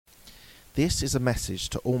This is a message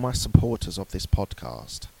to all my supporters of this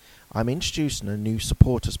podcast. I'm introducing a new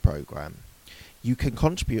supporters program. You can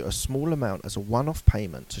contribute a small amount as a one-off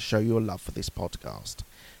payment to show your love for this podcast.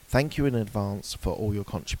 Thank you in advance for all your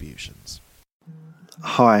contributions.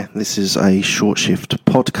 Hi, this is a short shift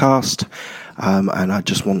podcast, and I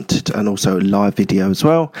just wanted, and also a live video as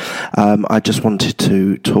well. I just wanted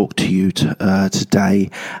to talk to you today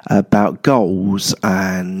about goals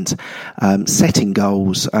and setting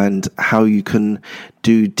goals and how you can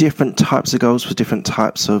do different types of goals for different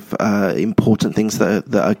types of important things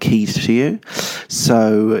that are key to you.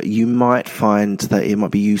 So you might find that it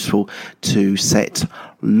might be useful to set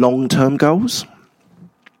long-term goals.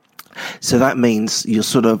 So that means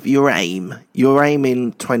your aim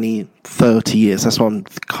in 20, 30 years. That's what I'm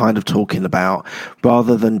kind of talking about,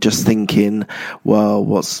 rather than just thinking, well,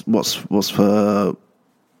 what's for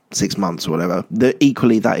 6 months or whatever.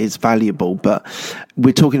 Equally, that is valuable, but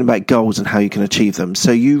we're talking about goals and how you can achieve them.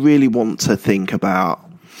 So you really want to think about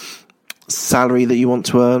salary that you want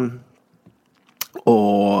to earn,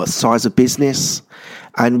 or size of business,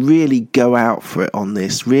 and really go out for it on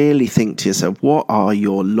this. Really think to yourself, what are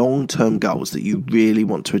your long-term goals that you really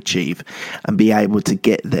want to achieve and be able to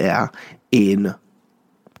get there in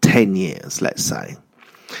 10 years, let's say.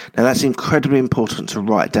 Now, that's incredibly important to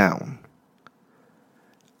write down.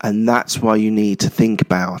 And that's why you need to think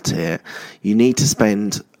about it. You need to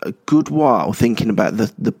spend a good while thinking about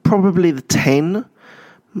probably the 10,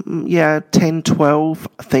 12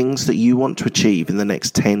 things that you want to achieve in the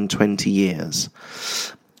next 10, 20 years.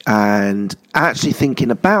 And actually thinking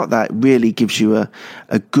about that really gives you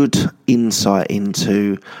a good insight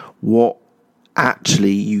into what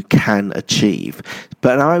actually you can achieve.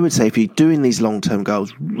 But I would say if you're doing these long-term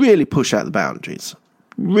goals, really push out the boundaries.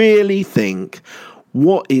 Really think,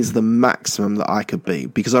 what is the maximum that I could be?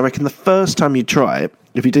 Because I reckon the first time you try it,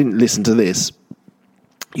 if you didn't listen to this,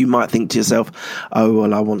 you might think to yourself, oh,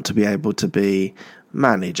 well, I want to be able to be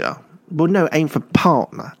manager. Well, no, aim for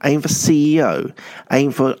partner, aim for CEO,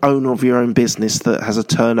 aim for owner of your own business that has a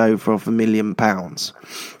turnover of £1 million.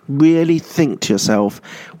 Really think to yourself,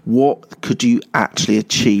 what could you actually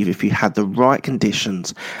achieve if you had the right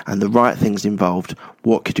conditions and the right things involved?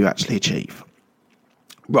 What could you actually achieve?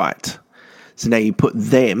 Right. So now you put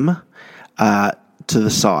them to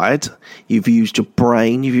the side. You've used your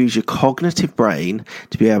brain, you've used your cognitive brain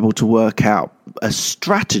to be able to work out a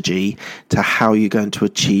strategy to how you're going to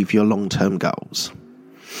achieve your long-term goals.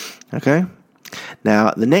 Okay?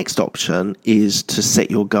 Now, the next option is to set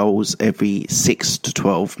your goals every 6 to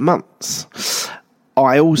 12 months.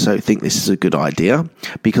 I also think this is a good idea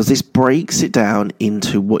because this breaks it down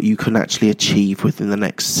into what you can actually achieve within the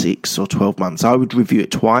next 6 or 12 months. I would review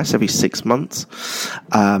it twice every 6 months.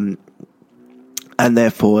 And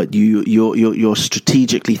therefore, you're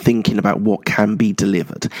strategically thinking about what can be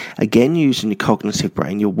delivered. Again, using your cognitive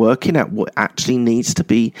brain, you're working out what actually needs to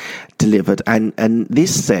be delivered. And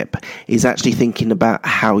this step is actually thinking about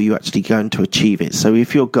how you're actually going to achieve it. So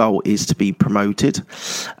if your goal is to be promoted,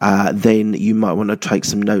 then you might want to take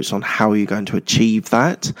some notes on how you're going to achieve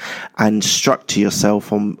that and structure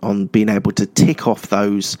yourself on being able to tick off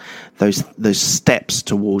those steps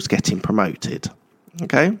towards getting promoted.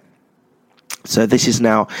 Okay? So this is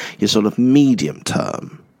now your sort of medium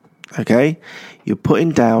term, okay? You're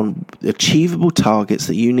putting down achievable targets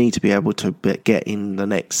that you need to be able to get in the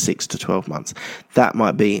next 6 to 12 months. That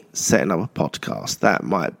might be setting up a podcast. That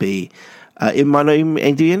might be, it might not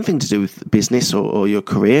even do anything to do with business or your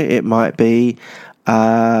career. It might be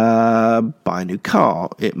buy a new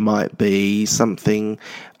car. It might be something,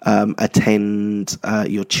 attend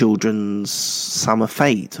your children's summer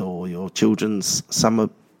fete or your children's summer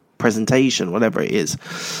presentation, whatever it is.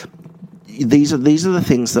 These are the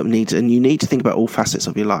things that you need to think about all facets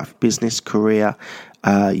of your life: business, career,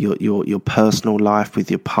 your personal life with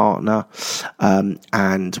your partner,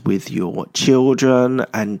 and with your children,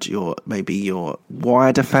 and maybe your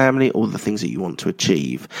wider family. All the things that you want to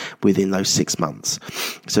achieve within those 6 months.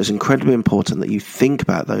 So it's incredibly important that you think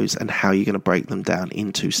about those and how you're going to break them down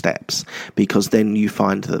into steps, because then you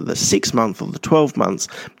find that the 6 month or the 12 months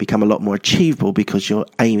become a lot more achievable because you're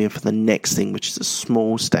aiming for the next thing, which is a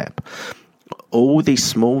small step. All these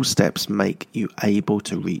small steps make you able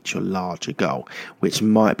to reach your larger goal, which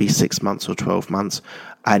might be 6 months or 12 months.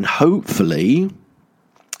 And hopefully,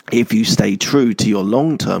 if you stay true to your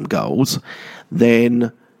long-term goals,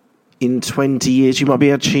 then in 20 years, you might be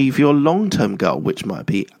able to achieve your long-term goal, which might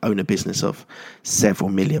be own a business of several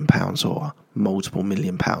 £1 million or multiple £1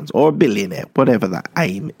 million or a billionaire, whatever that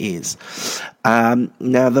aim is.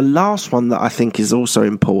 Now, the last one that I think is also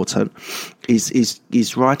important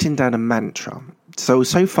is writing down a mantra. So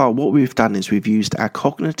far, what we've done is we've used our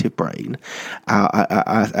cognitive brain,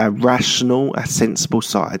 our rational, our sensible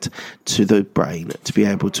side to the brain to be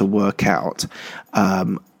able to work out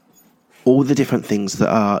all the different things that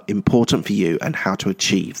are important for you and how to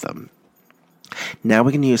achieve them. Now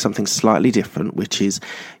we're going to use something slightly different, which is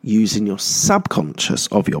using your subconscious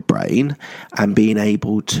of your brain and being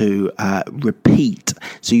able to repeat.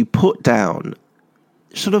 So you put down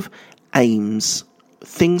sort of aims,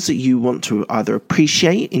 things that you want to either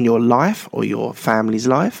appreciate in your life or your family's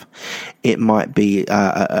life. It might be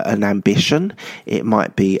an ambition. It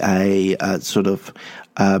might be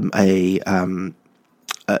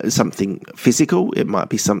something physical. It might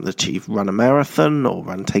be something that you've run a marathon or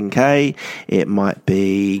run 10K. It might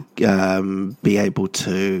be able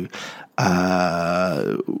to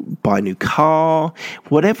buy a new car.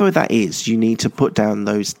 Whatever that is, you need to put down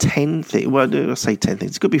those 10 things. Well, I'll say 10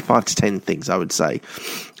 things. It could be 5 to 10 things, I would say.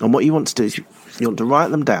 And what you want to do is you want to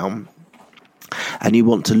write them down, and you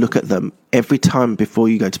want to look at them every time before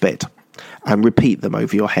you go to bed and repeat them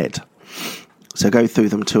over your head. So go through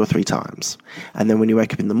them 2 or 3 times. And then when you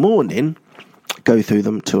wake up in the morning, go through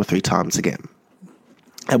them 2 or 3 times again.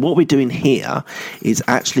 And what we're doing here is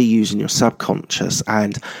actually using your subconscious,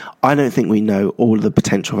 and I don't think we know all of the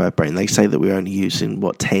potential of our brain. They say that we're only using,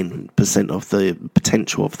 10% of the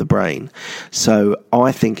potential of the brain. So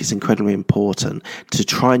I think it's incredibly important to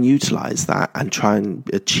try and utilize that and try and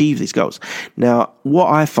achieve these goals. Now,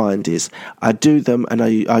 what I find is I do them, and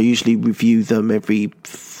I usually review them every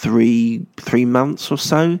 3 months or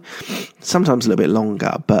so, sometimes a little bit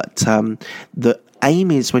longer, but the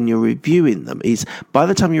aim is when you're reviewing them is by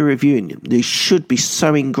the time you're reviewing them, they should be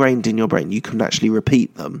so ingrained in your brain you can actually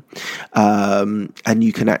repeat them, and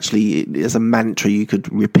you can actually, as a mantra, you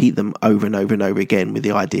could repeat them over and over and over again with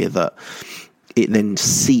the idea that it then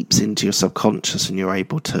seeps into your subconscious and you're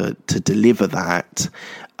able to deliver that.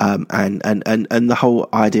 And the whole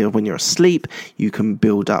idea of when you're asleep, you can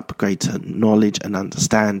build up greater knowledge and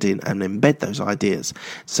understanding and embed those ideas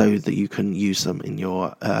so that you can use them in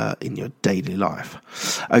your daily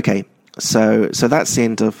life. Okay. So that's the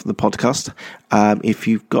end of the podcast. If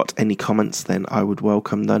you've got any comments, then I would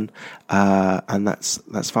welcome them, and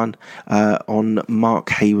that's fun. On Mark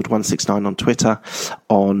Hayward 169 on Twitter,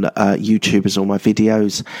 on YouTube is all my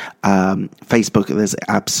videos. Facebook, there's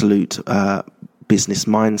Absolute Business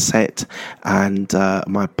Mindset, and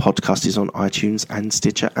my podcast is on iTunes and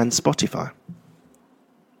Stitcher and Spotify.